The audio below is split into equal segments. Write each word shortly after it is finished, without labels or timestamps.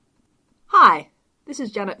Hi, this is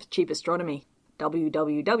Janet for Cheap Astronomy,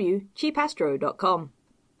 www.cheapastro.com.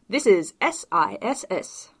 This is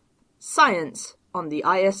SISS, Science on the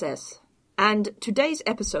ISS, and today's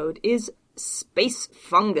episode is Space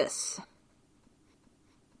Fungus.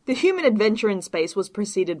 The human adventure in space was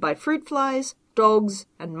preceded by fruit flies, dogs,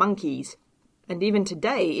 and monkeys, and even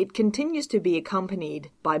today it continues to be accompanied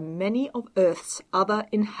by many of Earth's other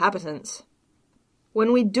inhabitants.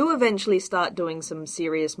 When we do eventually start doing some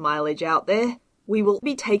serious mileage out there, we will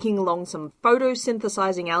be taking along some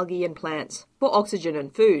photosynthesizing algae and plants for oxygen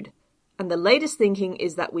and food, and the latest thinking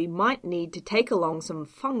is that we might need to take along some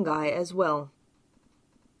fungi as well.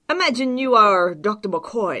 Imagine you are Dr.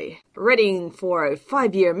 McCoy, readying for a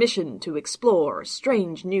 5-year mission to explore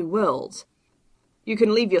strange new worlds. You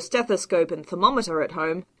can leave your stethoscope and thermometer at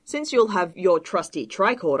home, since you'll have your trusty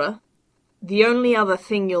tricorder. The only other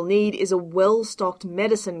thing you'll need is a well-stocked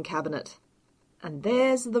medicine cabinet. And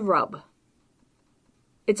there's the rub.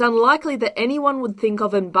 It's unlikely that anyone would think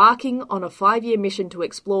of embarking on a 5-year mission to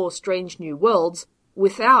explore strange new worlds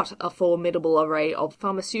without a formidable array of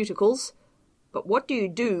pharmaceuticals. But what do you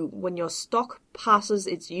do when your stock passes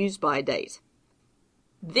its use-by date?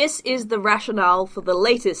 This is the rationale for the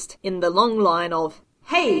latest in the long line of,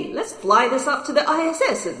 "Hey, let's fly this up to the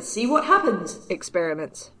ISS and see what happens"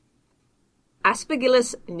 experiments.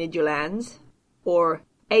 Aspergillus nidulans, or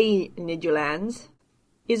A. nidulans,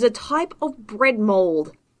 is a type of bread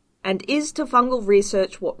mold and is to fungal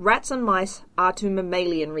research what rats and mice are to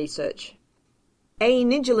mammalian research. A.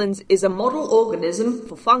 nidulans is a model organism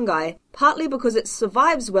for fungi, partly because it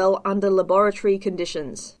survives well under laboratory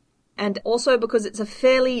conditions, and also because it's a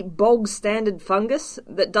fairly bog-standard fungus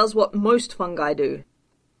that does what most fungi do.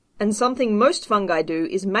 And something most fungi do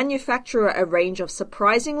is manufacture a range of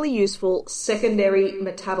surprisingly useful secondary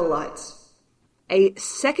metabolites. A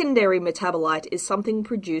secondary metabolite is something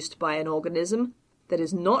produced by an organism that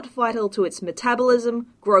is not vital to its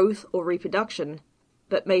metabolism, growth, or reproduction,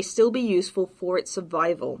 but may still be useful for its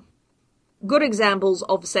survival. Good examples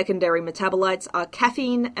of secondary metabolites are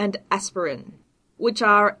caffeine and aspirin, which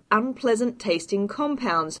are unpleasant-tasting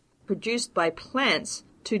compounds produced by plants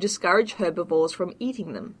to discourage herbivores from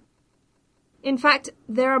eating them. In fact,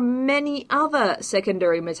 there are many other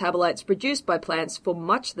secondary metabolites produced by plants for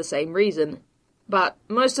much the same reason, but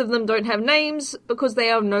most of them don't have names because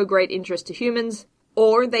they are of no great interest to humans,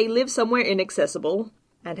 or they live somewhere inaccessible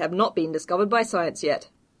and have not been discovered by science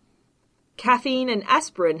yet. Caffeine and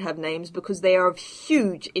aspirin have names because they are of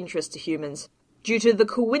huge interest to humans, due to the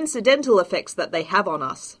coincidental effects that they have on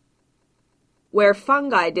us. Where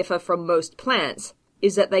fungi differ from most plants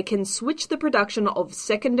is that they can switch the production of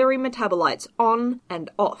secondary metabolites on and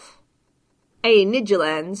off. A.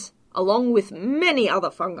 nidulans, along with many other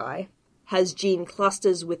fungi, has gene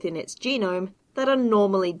clusters within its genome that are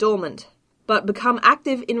normally dormant, but become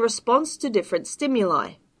active in response to different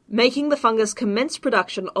stimuli, making the fungus commence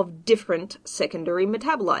production of different secondary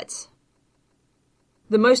metabolites.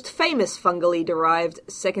 The most famous fungally derived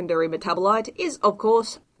secondary metabolite is, of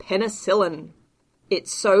course, penicillin. It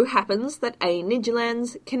so happens that A.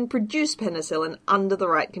 nidulans can produce penicillin under the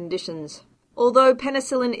right conditions, although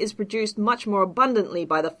penicillin is produced much more abundantly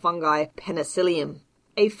by the fungi Penicillium,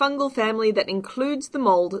 a fungal family that includes the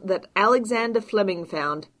mold that Alexander Fleming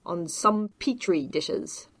found on some petri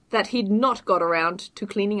dishes that he'd not got around to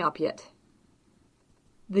cleaning up yet.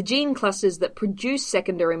 The gene clusters that produce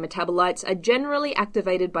secondary metabolites are generally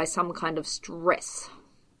activated by some kind of stress.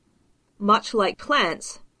 Much like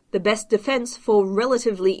plants, the best defense for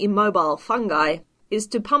relatively immobile fungi is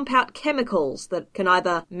to pump out chemicals that can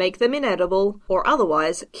either make them inedible or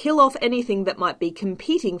otherwise kill off anything that might be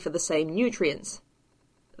competing for the same nutrients.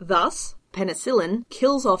 Thus, penicillin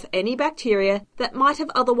kills off any bacteria that might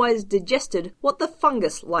have otherwise digested what the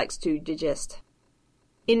fungus likes to digest.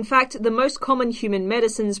 In fact, the most common human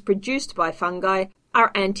medicines produced by fungi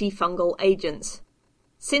are antifungal agents,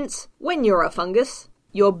 since when you're a fungus,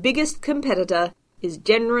 your biggest competitor is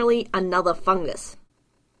generally another fungus.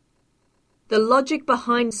 The logic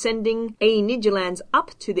behind sending A. nidulans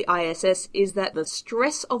up to the ISS is that the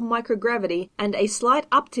stress of microgravity and a slight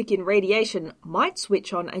uptick in radiation might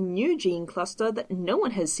switch on a new gene cluster that no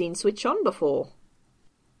one has seen switch on before.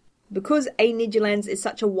 Because A. nidulans is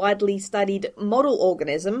such a widely studied model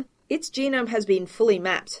organism, its genome has been fully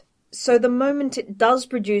mapped, so the moment it does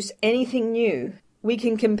produce anything new, we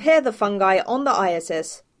can compare the fungi on the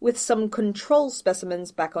ISS with some control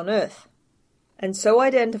specimens back on Earth, and so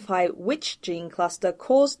identify which gene cluster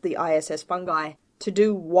caused the ISS fungi to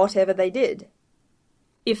do whatever they did.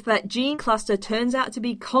 If that gene cluster turns out to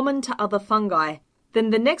be common to other fungi, then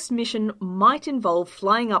the next mission might involve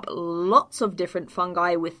flying up lots of different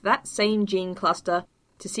fungi with that same gene cluster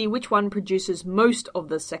to see which one produces most of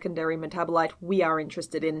the secondary metabolite we are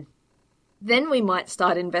interested in. Then we might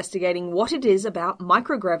start investigating what it is about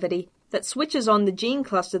microgravity that switches on the gene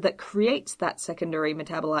cluster that creates that secondary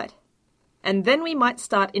metabolite. And then we might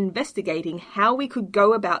start investigating how we could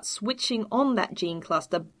go about switching on that gene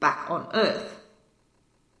cluster back on Earth.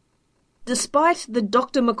 Despite the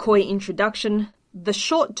Dr. McCoy introduction, the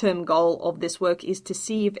short-term goal of this work is to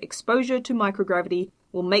see if exposure to microgravity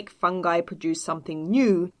will make fungi produce something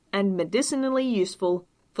new and medicinally useful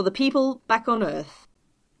for the people back on Earth.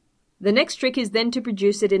 The next trick is then to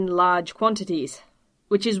produce it in large quantities,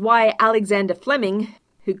 which is why Alexander Fleming,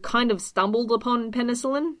 who kind of stumbled upon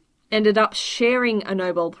penicillin, ended up sharing a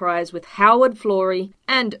Nobel Prize with Howard Florey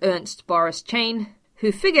and Ernst Boris Chain,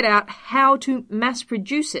 who figured out how to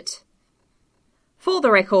mass-produce it. For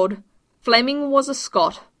the record, Fleming was a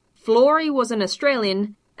Scot, Florey was an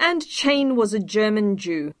Australian, and Chain was a German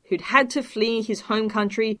Jew who'd had to flee his home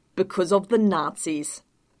country because of the Nazis.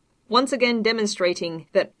 Once again demonstrating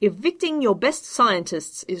that evicting your best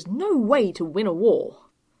scientists is no way to win a war.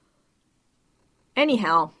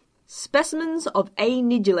 Anyhow, specimens of A.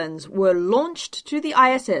 nigilans were launched to the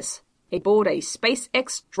ISS aboard a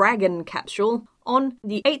SpaceX Dragon capsule on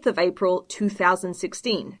the 8th of April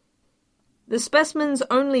 2016. The specimens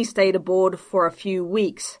only stayed aboard for a few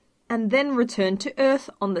weeks and then returned to Earth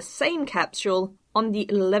on the same capsule on the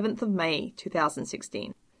 11th of May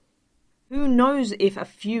 2016. Who knows if a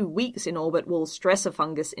few weeks in orbit will stress a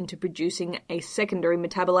fungus into producing a secondary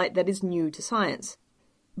metabolite that is new to science.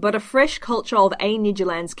 But a fresh culture of A.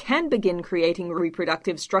 nigilans can begin creating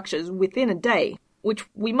reproductive structures within a day, which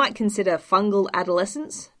we might consider fungal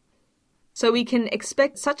adolescence. So we can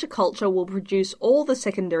expect such a culture will produce all the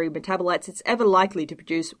secondary metabolites it's ever likely to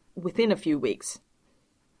produce within a few weeks.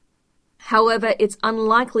 However, it's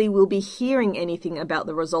unlikely we'll be hearing anything about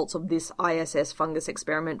the results of this ISS fungus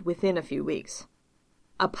experiment within a few weeks.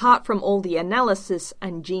 Apart from all the analysis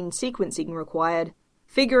and gene sequencing required,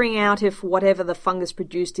 figuring out if whatever the fungus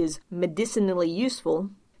produced is medicinally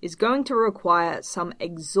useful is going to require some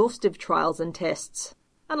exhaustive trials and tests.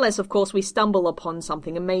 Unless, of course, we stumble upon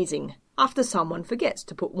something amazing after someone forgets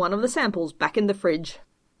to put one of the samples back in the fridge.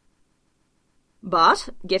 But,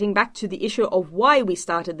 getting back to the issue of why we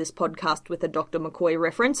started this podcast with a Dr. McCoy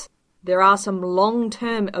reference, there are some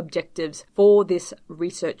long-term objectives for this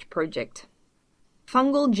research project.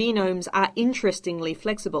 Fungal genomes are interestingly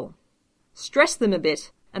flexible. Stress them a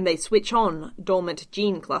bit, and they switch on dormant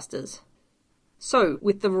gene clusters. So,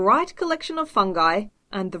 with the right collection of fungi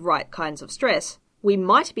and the right kinds of stress, we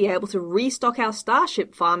might be able to restock our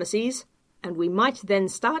Starship pharmacies, and we might then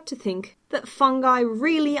start to think that fungi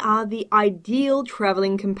really are the ideal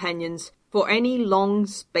travelling companions for any long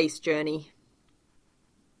space journey.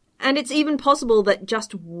 And it's even possible that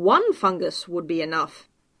just one fungus would be enough.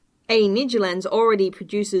 A. nigilans already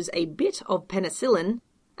produces a bit of penicillin,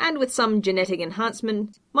 and with some genetic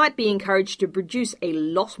enhancement, might be encouraged to produce a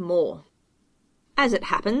lot more. As it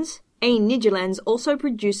happens, A. nigilans also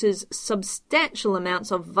produces substantial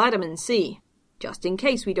amounts of vitamin C, just in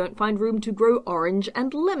case we don't find room to grow orange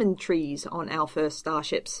and lemon trees on our first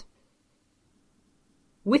starships.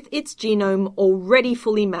 With its genome already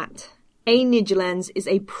fully mapped, A. nigilans is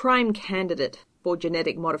a prime candidate for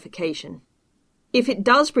genetic modification. If it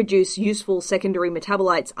does produce useful secondary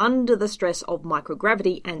metabolites under the stress of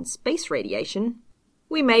microgravity and space radiation,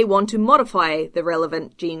 we may want to modify the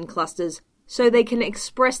relevant gene clusters so they can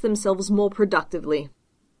express themselves more productively.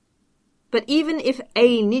 But even if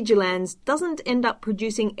A. nigilans doesn't end up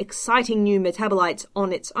producing exciting new metabolites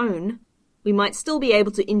on its own, we might still be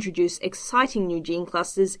able to introduce exciting new gene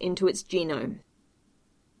clusters into its genome.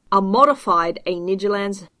 A modified A.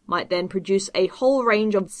 nigilans might then produce a whole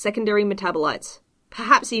range of secondary metabolites,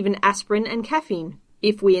 perhaps even aspirin and caffeine,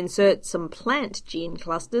 if we insert some plant gene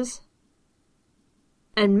clusters.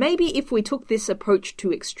 And maybe if we took this approach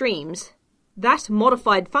to extremes, that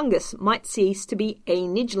modified fungus might cease to be A.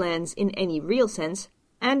 nigilans in any real sense,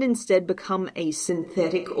 and instead become a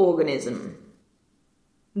synthetic organism.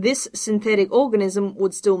 This synthetic organism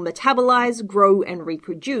would still metabolize, grow, and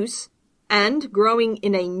reproduce, and growing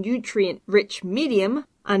in a nutrient-rich medium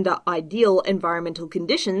under ideal environmental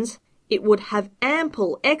conditions, it would have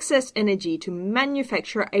ample excess energy to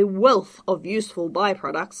manufacture a wealth of useful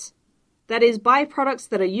byproducts. That is, byproducts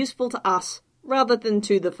that are useful to us rather than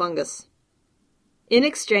to the fungus. In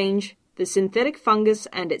exchange, the synthetic fungus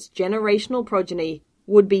and its generational progeny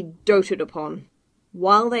would be doted upon,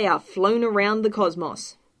 while they are flown around the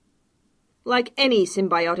cosmos. Like any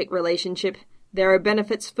symbiotic relationship, there are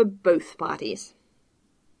benefits for both parties.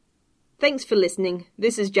 Thanks for listening.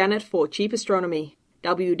 This is Janet for Cheap Astronomy.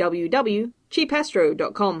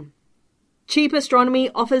 www.cheapastro.com. Cheap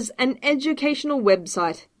Astronomy offers an educational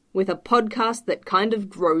website with a podcast that kind of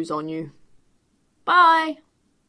grows on you. Bye!